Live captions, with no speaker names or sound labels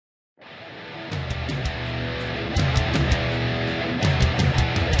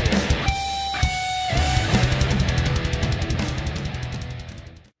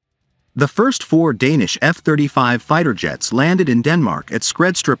The first 4 Danish F-35 fighter jets landed in Denmark at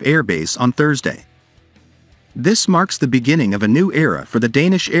Skrydstrup Air Base on Thursday. This marks the beginning of a new era for the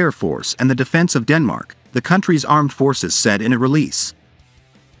Danish Air Force and the defense of Denmark, the country's armed forces said in a release.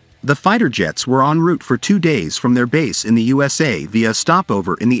 The fighter jets were en route for 2 days from their base in the USA via a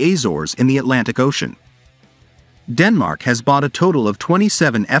stopover in the Azores in the Atlantic Ocean. Denmark has bought a total of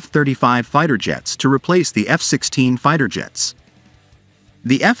 27 F-35 fighter jets to replace the F-16 fighter jets.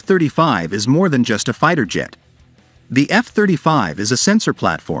 The F-35 is more than just a fighter jet. The F-35 is a sensor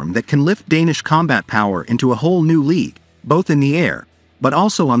platform that can lift Danish combat power into a whole new league, both in the air, but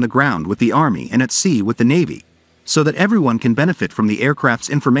also on the ground with the Army and at sea with the Navy, so that everyone can benefit from the aircraft's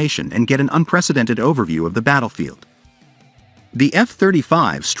information and get an unprecedented overview of the battlefield. The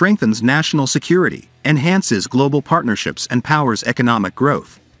F-35 strengthens national security, enhances global partnerships and powers economic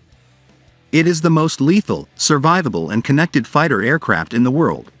growth. It is the most lethal, survivable and connected fighter aircraft in the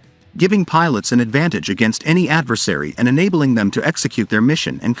world, giving pilots an advantage against any adversary and enabling them to execute their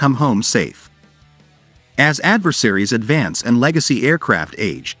mission and come home safe. As adversaries advance and legacy aircraft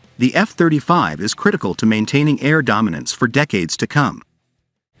age, the F-35 is critical to maintaining air dominance for decades to come.